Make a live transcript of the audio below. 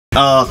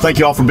Thank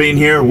you all for being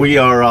here. We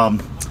are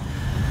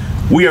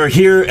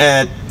here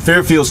at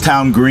Fairfield's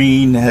Town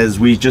Green as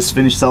we just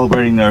finished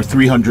celebrating our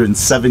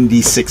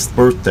 376th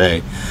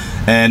birthday,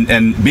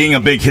 and being a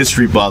big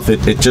history buff,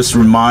 it just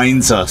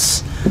reminds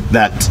us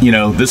that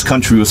this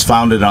country was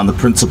founded on the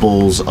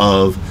principles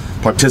of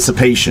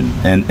participation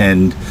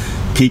and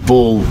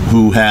people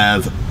who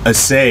have a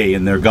say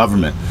in their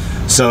government.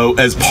 So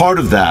as part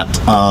of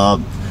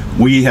that,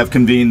 we have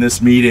convened this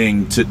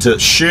meeting to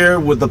share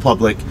with the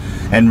public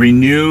and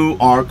renew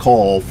our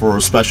call for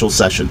a special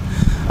session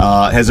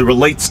as it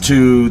relates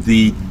to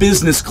the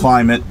business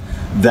climate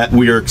that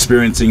we are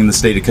experiencing in the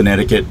state of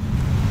Connecticut.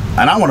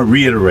 And I want to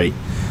reiterate,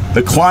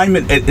 the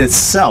climate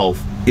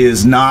itself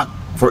is not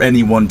for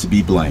anyone to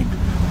be blamed.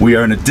 We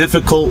are in a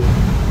difficult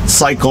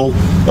cycle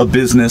of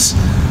business,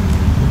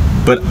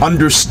 but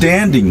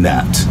understanding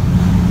that,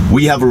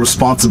 we have a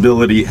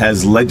responsibility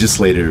as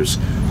legislators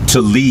to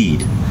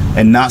lead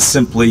and not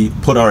simply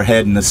put our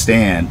head in the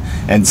stand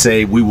and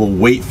say we will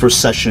wait for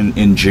session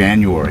in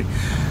January.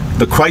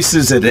 The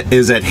crisis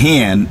is at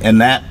hand, and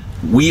that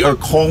we are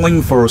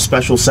calling for a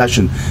special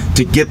session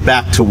to get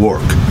back to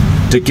work.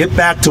 To get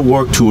back to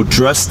work to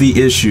address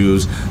the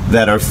issues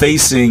that are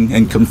facing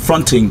and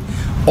confronting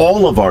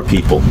all of our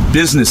people,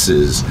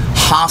 businesses,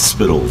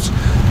 hospitals,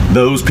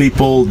 those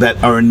people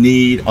that are in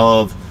need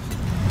of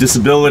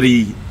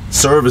disability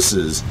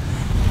services.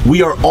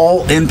 We are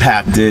all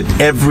impacted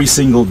every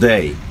single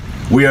day.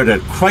 We are at a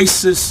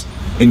crisis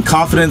in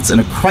confidence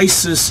and a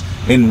crisis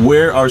in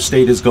where our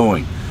state is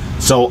going.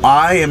 So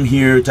I am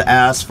here to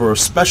ask for a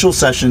special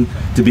session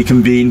to be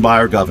convened by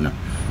our governor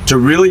to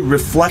really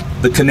reflect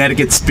the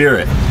Connecticut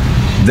spirit,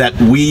 that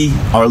we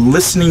are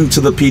listening to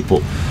the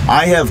people.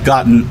 I have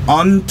gotten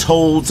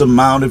untold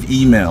amount of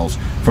emails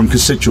from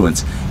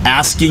constituents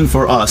asking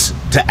for us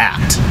to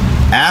act,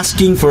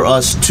 asking for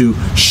us to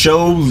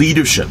show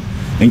leadership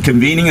in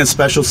convening a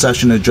special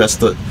session to address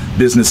the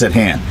business at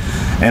hand.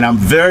 And I'm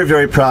very,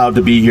 very proud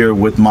to be here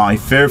with my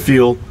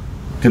Fairfield,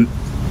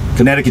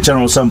 Connecticut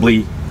General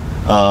Assembly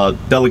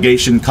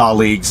delegation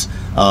colleagues.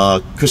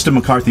 Kristen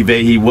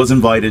McCarthy-Vahey was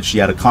invited. She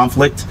had a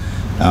conflict.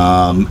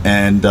 We're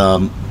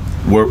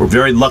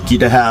very lucky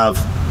to have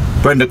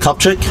Brenda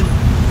Kupchik,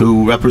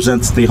 who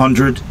represents the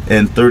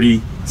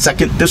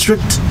 132nd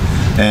District.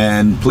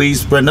 And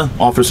please, Brenda,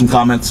 offer some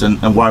comments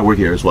and why we're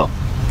here as well.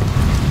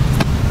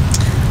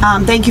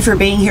 Thank you for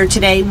being here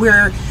today.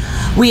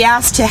 We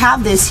asked to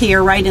have this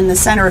here right in the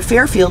center of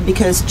Fairfield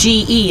because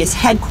GE is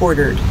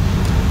headquartered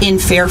in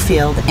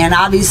Fairfield, and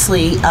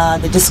obviously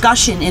the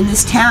discussion in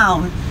this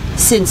town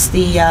since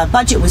the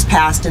budget was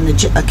passed in the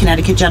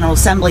Connecticut General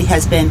Assembly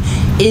has been,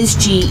 is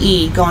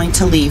GE going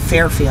to leave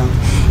Fairfield?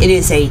 It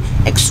is a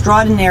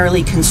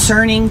extraordinarily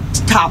concerning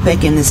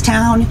topic in this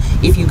town.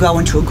 If you go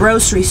into a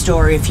grocery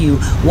store, if you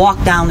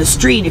walk down the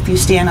street, if you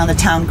stand on the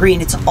town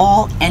green, it's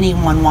all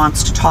anyone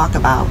wants to talk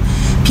about.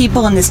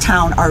 People in this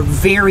town are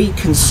very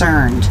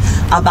concerned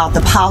about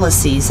the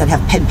policies that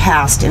have been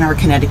passed in our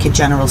Connecticut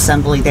General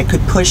Assembly that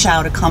could push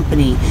out a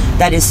company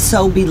that is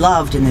so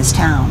beloved in this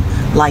town,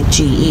 like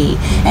GE.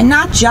 And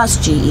not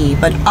just GE,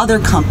 but other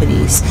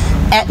companies.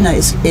 Aetna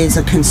is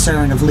a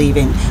concern of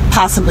leaving,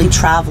 possibly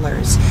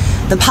Travelers.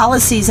 The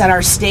policies that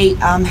our state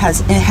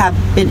have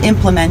been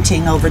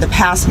implementing over the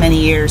past many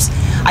years,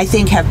 I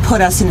think, have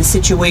put us in a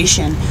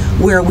situation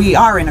where we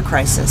are in a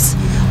crisis.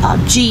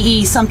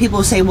 GE, some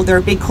people say, well, they're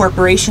a big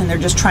corporation, they're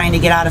just trying to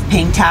get out of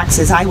paying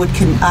taxes. I would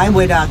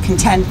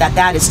contend that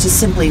that is just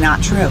simply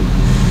not true.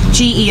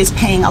 GE is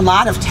paying a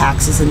lot of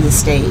taxes in this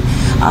state,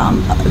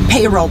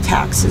 payroll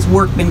taxes,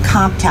 workman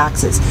comp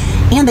taxes,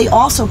 and they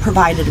also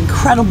provide an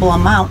incredible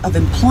amount of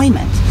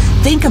employment.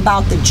 Think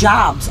about the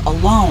jobs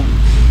alone.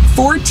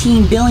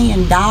 $14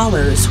 billion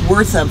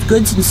worth of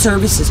goods and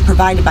services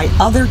provided by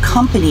other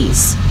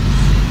companies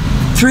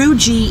through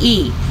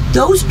GE.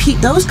 Those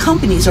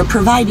companies are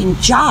providing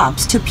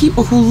jobs to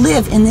people who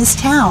live in this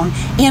town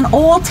and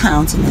all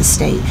towns in this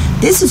state.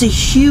 This is a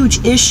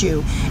huge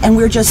issue, and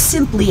we're just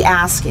simply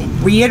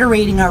asking,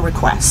 reiterating our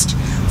request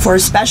for a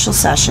special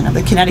session of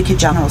the Connecticut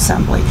General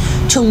Assembly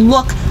to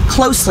look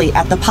closely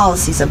at the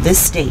policies of this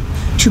state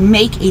to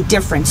make a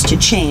difference, to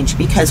change,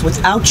 because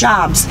without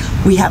jobs,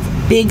 we have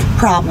big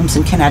problems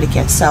in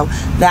Connecticut. So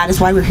that is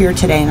why we're here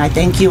today, and I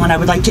thank you, and I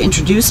would like to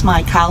introduce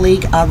my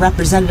colleague,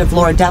 Representative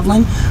Laura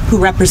Devlin, who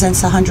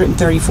represents the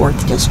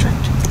 134th District.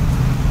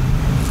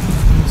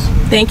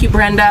 Thank you,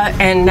 Brenda,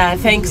 and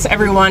thanks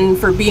everyone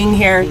for being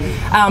here.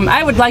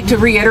 I would like to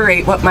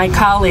reiterate what my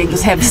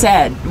colleagues have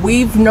said.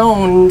 We've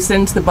known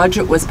since the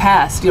budget was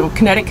passed,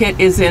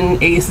 Connecticut is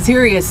in a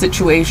serious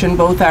situation,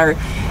 both our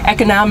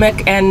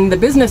economic and the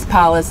business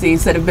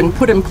policies that have been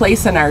put in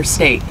place in our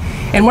state.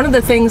 And one of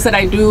the things that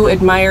I do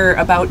admire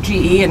about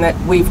GE and that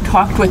we've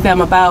talked with them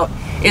about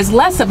is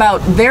less about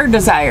their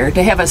desire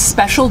to have a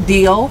special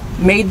deal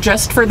made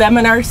just for them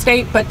in our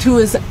state, but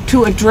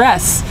to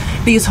address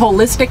these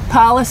holistic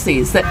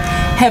policies that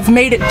have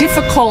made it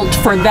difficult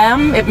for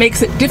them. It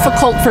makes it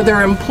difficult for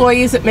their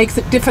employees. It makes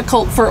it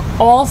difficult for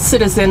all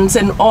citizens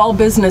and all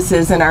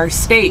businesses in our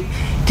state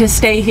to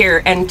stay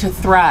here and to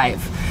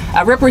thrive.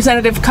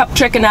 Representative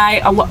Kupchak and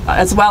I,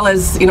 as well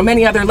as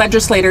many other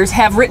legislators,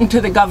 have written to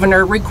the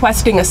governor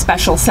requesting a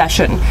special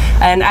session,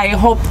 and I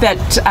hope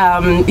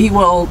that he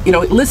will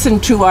listen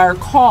to our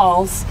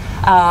calls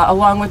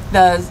along with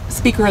the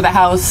Speaker of the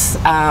House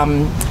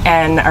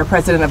and our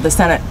President of the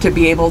Senate to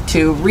be able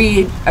to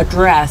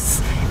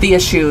readdress the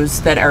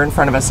issues that are in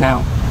front of us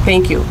now.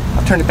 Thank you.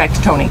 I'll turn it back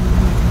to Tony.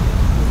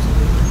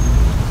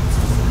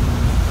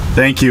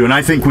 Thank you, and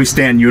I think we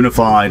stand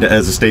unified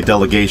as a state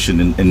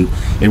delegation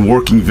in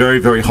working very,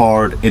 very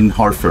hard in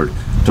Hartford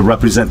to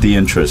represent the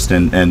interest.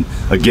 And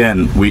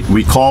again,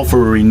 we call for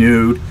a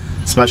renewed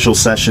special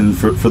session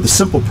for the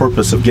simple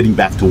purpose of getting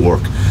back to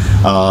work.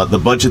 The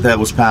budget that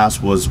was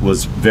passed was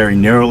very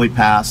narrowly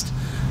passed,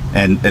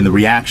 and the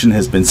reaction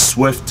has been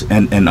swift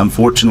and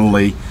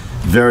unfortunately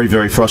very,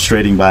 very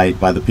frustrating by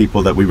the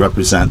people that we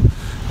represent.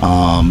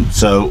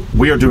 So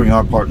we are doing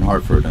our part in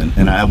Hartford,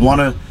 and I want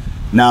to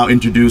now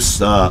introduce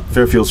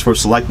Fairfield's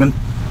first selectman.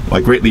 I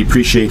greatly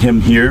appreciate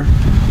him here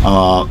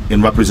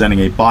in representing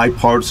a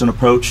bipartisan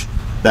approach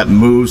that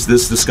moves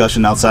this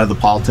discussion outside of the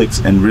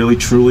politics and really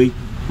truly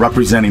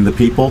representing the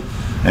people.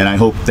 And I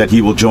hope that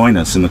he will join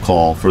us in the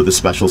call for this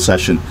special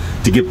session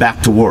to get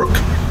back to work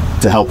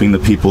to helping the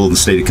people in the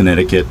state of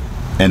Connecticut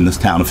and the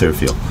town of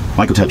Fairfield.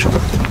 Michael Tetra.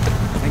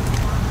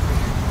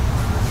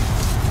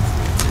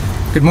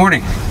 Good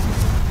morning.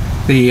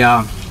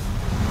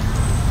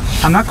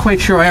 I'm not quite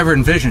sure I ever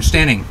envisioned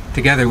standing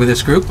together with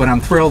this group, but I'm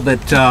thrilled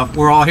that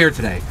we're all here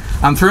today.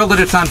 I'm thrilled that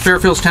it's on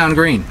Fairfield's Town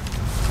Green.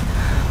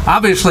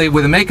 Obviously,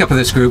 with the makeup of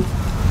this group,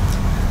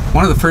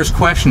 one of the first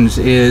questions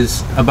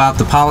is about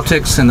the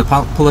politics and the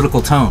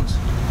political tones.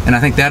 And I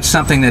think that's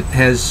something that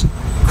has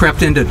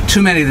crept into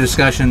too many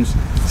discussions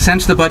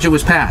since the budget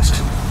was passed.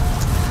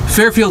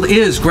 Fairfield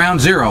is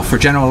ground zero for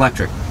General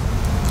Electric.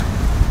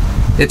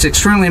 It's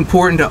extremely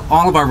important to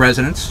all of our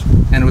residents,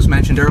 and it was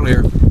mentioned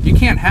earlier, you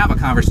can't have a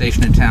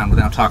conversation in town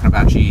without talking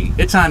about GE.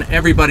 It's on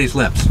everybody's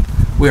lips.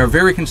 We are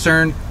very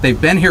concerned. They've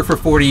been here for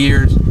 40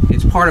 years.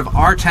 It's part of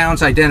our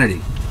town's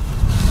identity.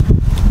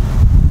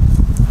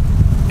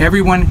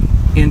 Everyone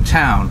in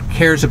town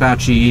cares about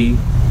GE.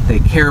 They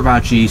care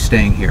about GE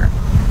staying here.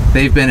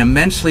 They've been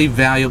immensely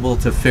valuable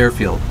to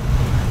Fairfield.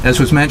 As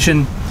was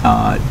mentioned,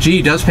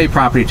 GE does pay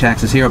property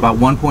taxes here, about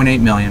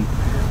 $1.8 million.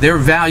 Their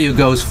value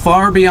goes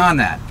far beyond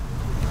that.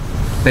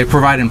 They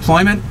provide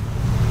employment.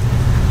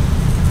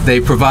 They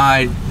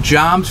provide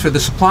jobs for the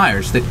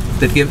suppliers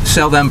that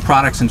sell them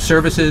products and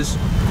services.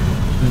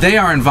 They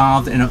are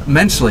involved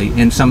immensely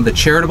in some of the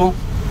charitable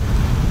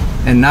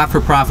and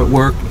not-for-profit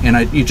work.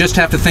 And you just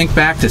have to think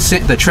back to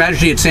the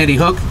tragedy at Sandy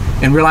Hook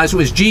and realize it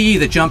was GE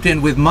that jumped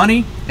in with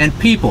money and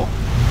people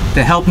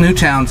to help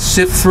Newtown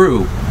sift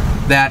through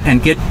that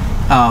and get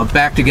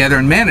back together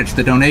and manage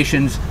the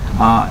donations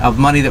of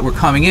money that were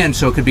coming in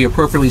so it could be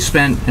appropriately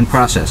spent and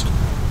processed.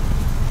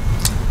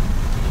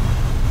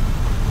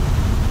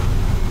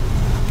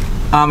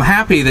 I'm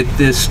happy that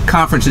this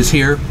conference is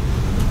here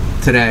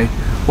today.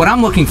 What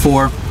I'm looking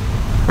for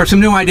are some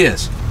new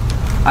ideas.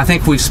 I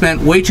think we've spent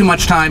way too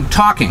much time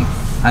talking.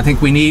 I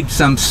think we need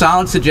some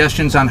solid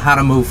suggestions on how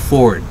to move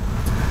forward.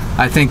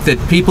 I think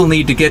that people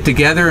need to get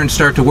together and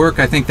start to work.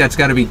 I think that's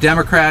got to be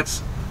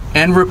Democrats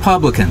and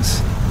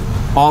Republicans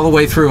all the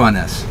way through on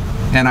this.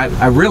 And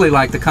I really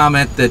like the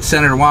comment that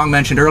Senator Wong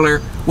mentioned earlier,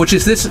 which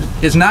is this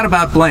is not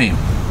about blame.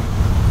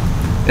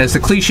 As the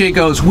cliche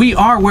goes, we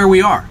are where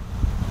we are.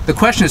 The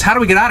question is, how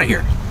do we get out of here?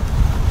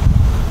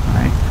 All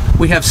right.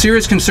 We have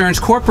serious concerns.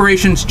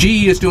 Corporations,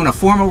 GE is doing a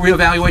formal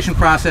reevaluation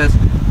process.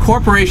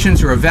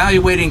 Corporations are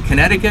evaluating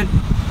Connecticut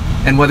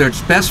and whether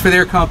it's best for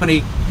their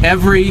company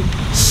every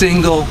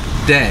single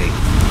day.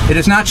 It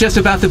is not just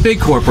about the big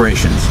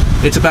corporations.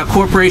 It's about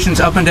corporations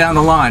up and down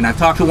the line. I've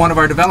talked to one of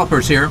our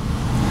developers here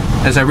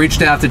as I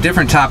reached out to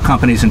different top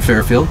companies in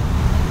Fairfield,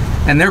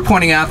 and they're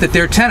pointing out that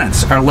their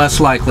tenants are less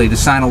likely to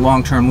sign a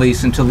long-term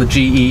lease until the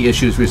GE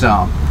issue is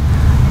resolved.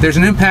 There's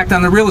an impact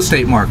on the real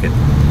estate market.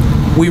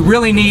 We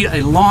really need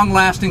a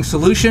long-lasting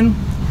solution,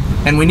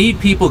 and we need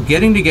people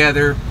getting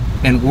together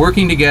and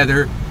working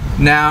together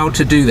now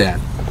to do that.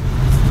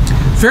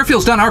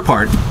 Fairfield's done our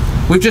part.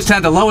 We've just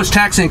had the lowest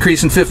tax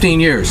increase in 15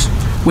 years.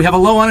 We have a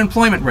low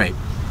unemployment rate.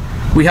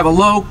 We have a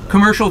low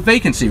commercial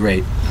vacancy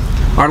rate.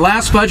 Our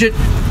last budget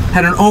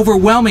had an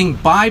overwhelming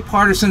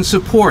bipartisan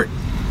support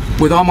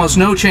with almost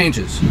no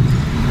changes.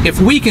 If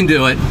we can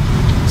do it,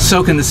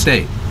 so can the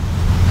state.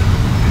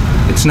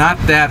 It's not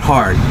that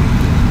hard,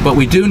 but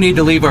we do need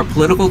to leave our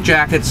political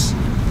jackets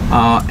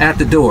at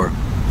the door.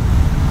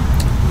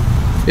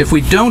 If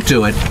we don't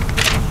do it,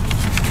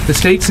 the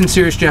state's in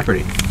serious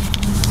jeopardy.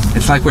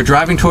 It's like we're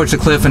driving towards the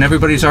cliff and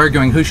everybody's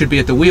arguing who should be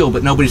at the wheel,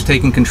 but nobody's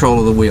taking control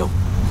of the wheel.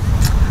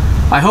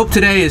 I hope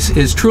today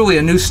is truly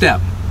a new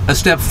step, a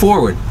step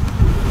forward,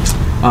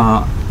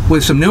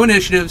 with some new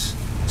initiatives,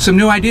 some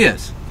new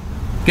ideas.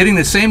 Getting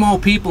the same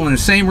old people in the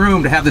same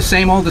room to have the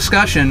same old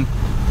discussion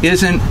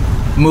isn't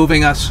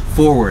moving us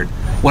forward.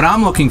 What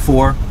I'm looking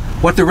for,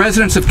 what the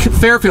residents of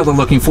Fairfield are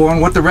looking for, and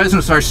what the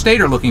residents of our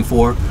state are looking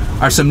for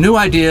are some new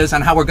ideas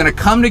on how we're going to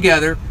come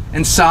together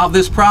and solve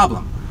this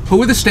problem.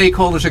 who are the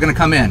stakeholders that are going to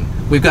come in?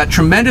 We've got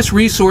tremendous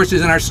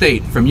resources in our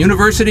state, from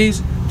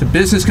universities to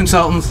business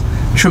consultants,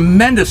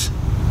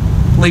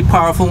 tremendously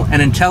powerful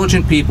and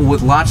intelligent people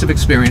with lots of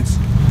experience.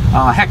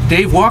 Heck,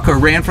 Dave Walker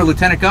ran for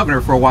lieutenant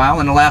governor for a while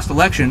in the last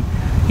election.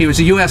 He was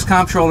a U.S.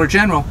 Comptroller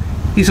General.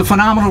 He's a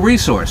phenomenal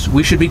resource.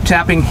 We should be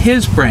tapping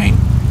his brain,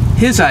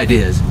 his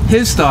ideas,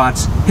 his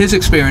thoughts, his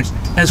experience,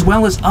 as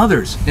well as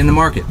others in the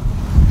market.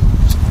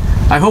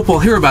 I hope we'll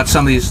hear about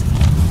some of these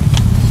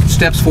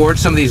steps forward,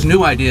 some of these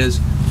new ideas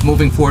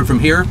moving forward from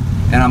here,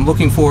 and I'm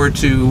looking forward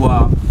to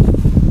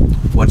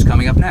what's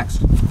coming up next.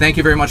 Thank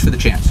you very much for the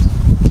chance.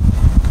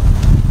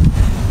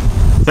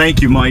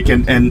 Thank you, Mike,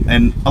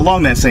 and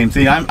along that same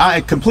theme,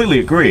 I completely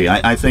agree.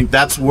 I think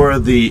that's where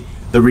the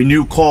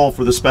renewed call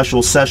for the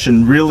special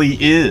session really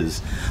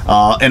is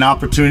an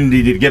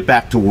opportunity to get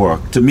back to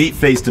work, to meet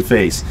face to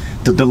face,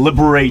 to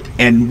deliberate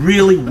and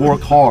really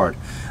work hard.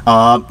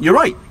 You're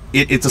right.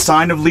 It's a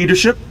sign of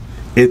leadership.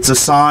 It's a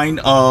sign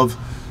of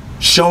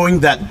showing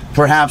that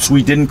perhaps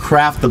we didn't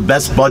craft the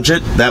best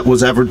budget that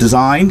was ever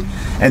designed,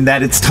 and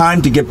that it's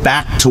time to get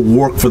back to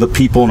work for the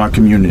people in our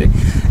community.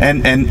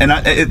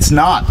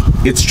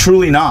 It's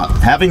truly not.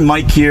 Having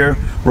Mike here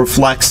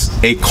reflects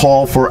a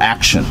call for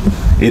action.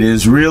 It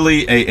is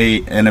really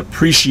an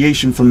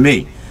appreciation from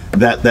me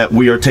that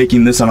we are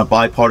taking this on a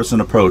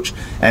bipartisan approach,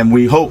 and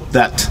we hope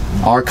that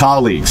our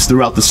colleagues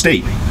throughout the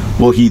state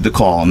will heed the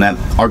call, and that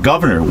our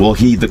governor will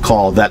heed the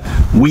call that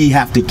we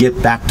have to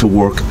get back to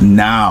work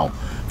now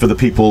for the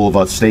people of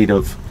our state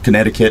of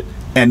Connecticut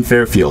and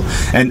Fairfield.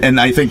 And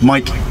I think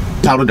Mike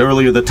touted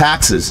earlier the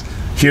taxes.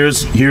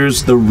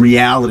 Here's the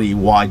reality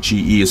why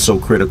GE is so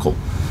critical.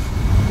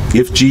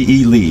 If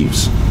GE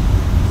leaves,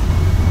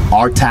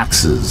 our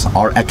taxes,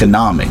 our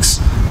economics,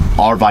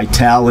 our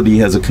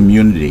vitality as a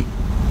community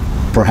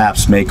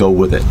perhaps may go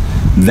with it.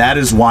 That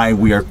is why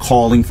we are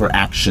calling for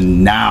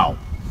action now,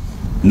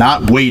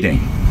 not waiting.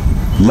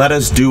 Let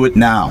us do it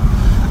now.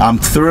 I'm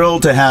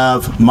thrilled to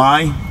have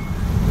my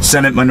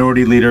Senate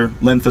Minority Leader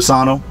Len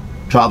Fasano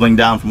traveling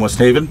down from West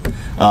Haven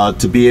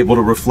to be able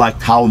to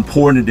reflect how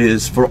important it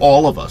is for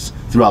all of us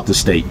throughout the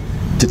state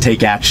to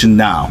take action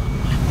now.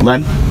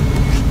 Len?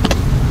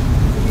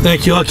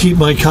 Thank you. I'll keep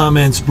my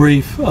comments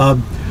brief.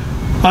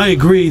 I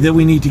agree that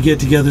we need to get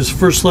together. As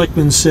First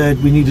Selectman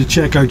said, we need to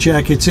check our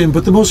jackets in,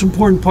 but the most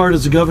important part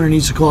is the governor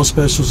needs to call a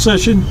special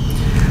session,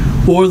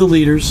 or the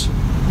leaders.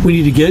 We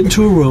need to get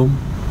into a room,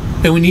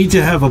 and we need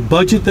to have a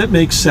budget that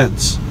makes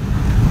sense.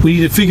 We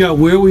need to figure out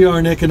where we are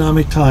in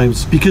economic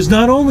times, because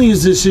not only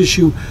is this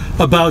issue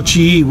about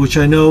GE, which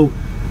I know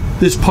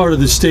this part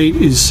of the state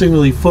is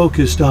singularly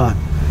focused on,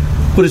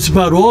 but it's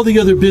about all the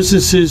other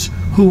businesses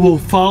who will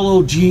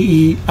follow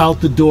GE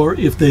out the door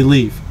if they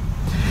leave.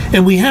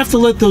 And we have to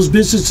let those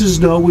businesses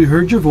know we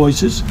heard your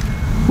voices,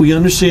 we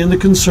understand the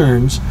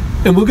concerns,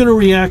 and we're going to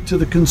react to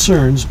the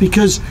concerns,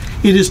 because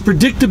it is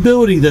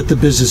predictability that the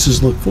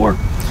businesses look for.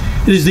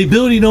 It is the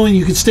ability knowing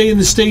you can stay in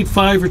the state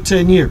 5 or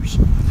 10 years.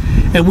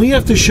 And we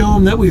have to show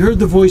them that we heard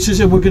the voices,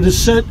 and we're going to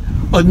set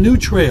a new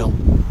trail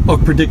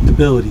of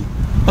predictability,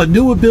 a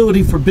new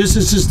ability for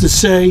businesses to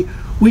say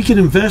we can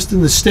invest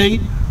in the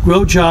state,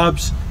 grow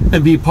jobs,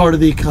 and be part of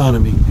the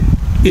economy.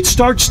 It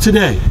starts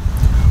today.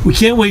 We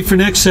can't wait for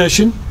next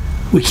session.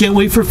 We can't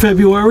wait for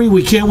February.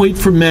 We can't wait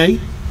for May.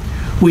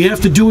 We have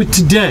to do it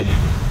today.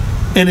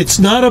 And it's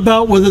not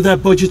about whether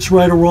that budget's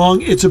right or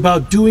wrong. It's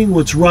about doing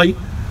what's right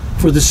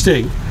for the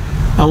state.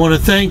 I want to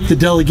thank the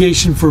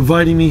delegation for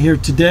inviting me here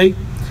today,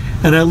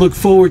 and I look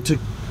forward to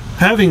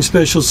having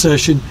special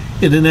session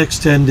in the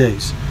next 10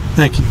 days.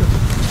 Thank you.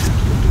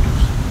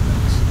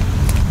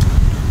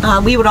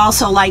 We would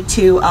also like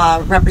to,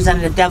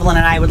 Representative Devlin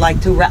and I would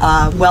like to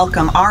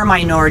welcome our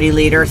minority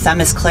leader,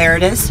 Themis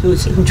Claridis,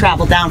 who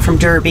traveled down from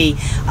Derby,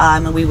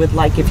 and we would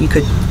like if you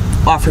could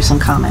offer some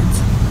comments.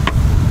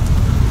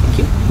 Thank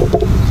you.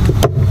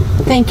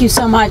 Thank you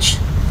so much.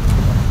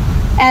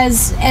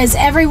 As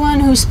everyone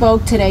who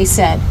spoke today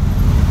said,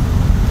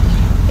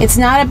 it's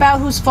not about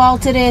whose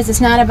fault it is, it's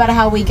not about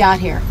how we got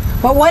here,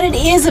 but what it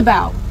is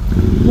about,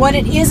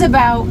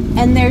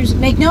 and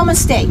make no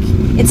mistake,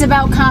 it's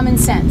about common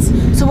sense.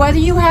 So whether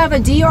you have a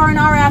D or an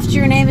R after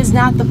your name is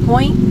not the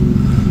point.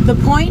 The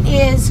point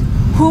is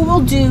who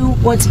will do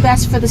what's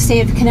best for the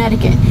state of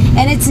Connecticut.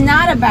 And it's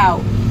not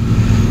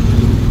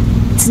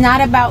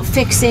about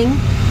fixing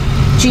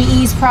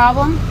GE's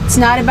problem. It's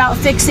not about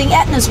fixing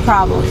Aetna's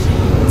problem.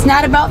 It's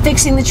not about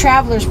fixing the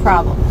traveler's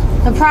problem.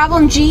 The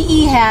problem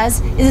GE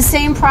has is the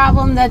same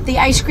problem that the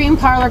ice cream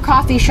parlor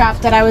coffee shop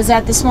that I was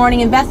at this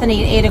morning in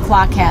Bethany at 8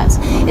 o'clock has.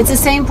 It's the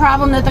same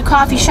problem that the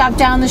coffee shop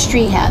down the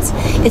street has.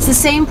 It's the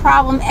same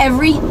problem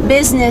every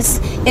business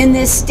in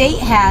this state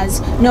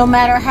has, no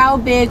matter how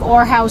big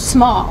or how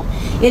small.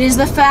 It is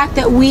the fact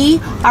that we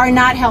are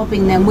not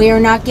helping them. We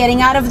are not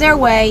getting out of their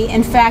way.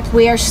 In fact,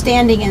 we are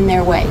standing in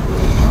their way.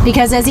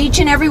 Because as each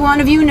and every one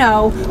of you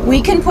know,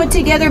 we can put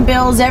together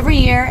bills every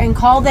year and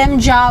call them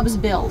jobs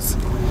bills.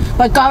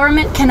 But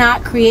government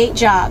cannot create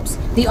jobs.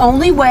 The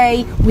only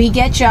way we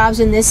get jobs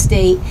in this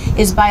state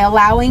is by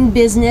allowing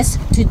business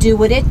to do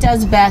what it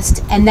does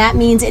best, and that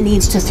means it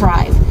needs to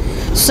thrive.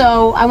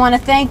 So I want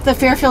to thank the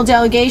Fairfield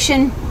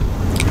delegation,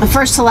 the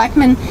first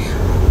selectman,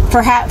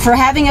 for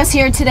having us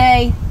here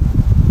today.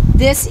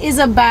 This is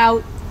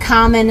about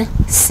common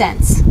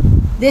sense.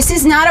 This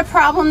is not a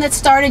problem that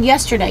started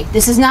yesterday.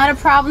 This is not a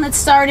problem that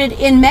started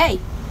in May.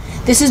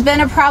 This has been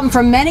a problem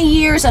for many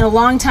years and a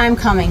long time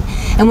coming.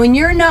 And when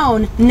you're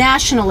known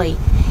nationally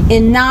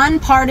in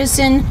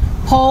nonpartisan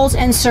polls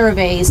and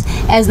surveys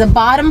as the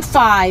bottom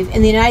 5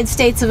 in the United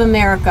States of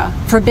America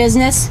for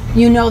business,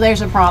 you know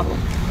there's a problem.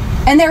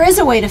 And there is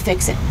a way to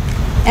fix it.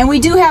 And we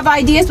do have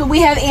ideas, but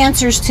we have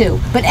answers too.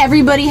 But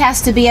everybody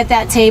has to be at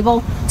that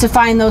table to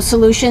find those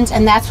solutions,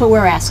 and that's what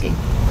we're asking.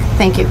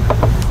 Thank you.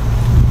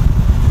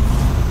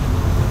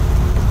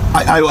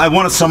 I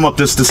want to sum up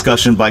this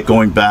discussion by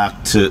going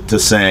back to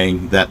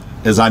saying that,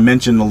 as I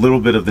mentioned a little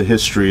bit of the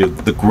history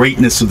of the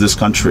greatness of this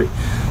country.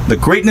 The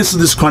greatness of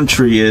this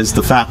country is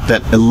the fact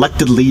that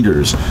elected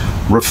leaders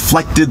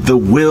reflected the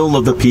will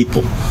of the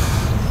people.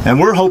 And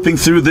we're hoping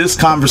through this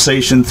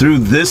conversation, through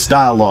this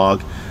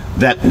dialogue,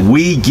 that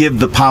we give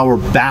the power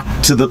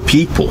back to the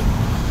people.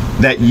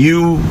 That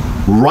you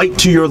write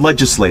to your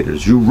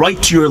legislators, you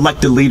write to your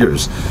elected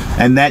leaders,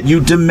 and that you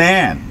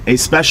demand a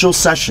special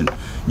session.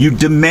 You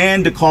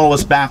demand to call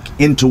us back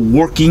into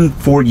working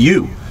for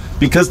you,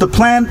 because the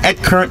plan at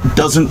current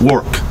doesn't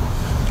work.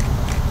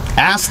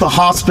 Ask the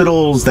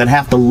hospitals that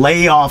have to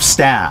lay off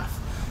staff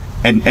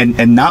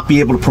and not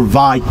be able to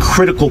provide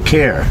critical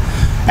care.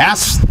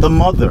 Ask the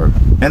mother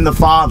and the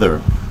father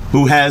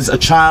who has a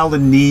child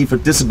in need for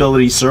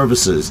disability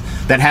services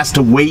that has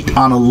to wait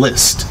on a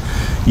list.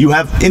 You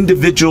have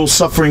individuals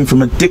suffering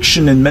from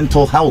addiction and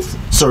mental health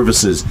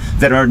services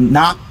that are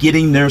not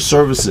getting their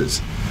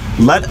services.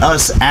 Let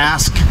us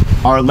ask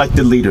our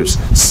elected leaders,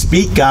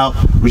 speak out,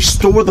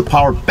 restore the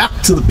power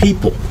back to the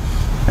people,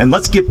 and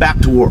let's get back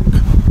to work.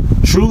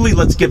 Truly,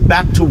 let's get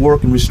back to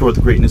work and restore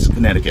the greatness of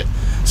Connecticut.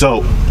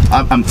 So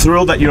I'm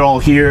thrilled that you're all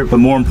here, but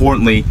more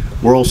importantly,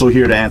 we're also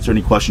here to answer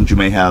any questions you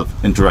may have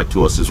and direct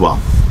to us as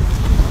well.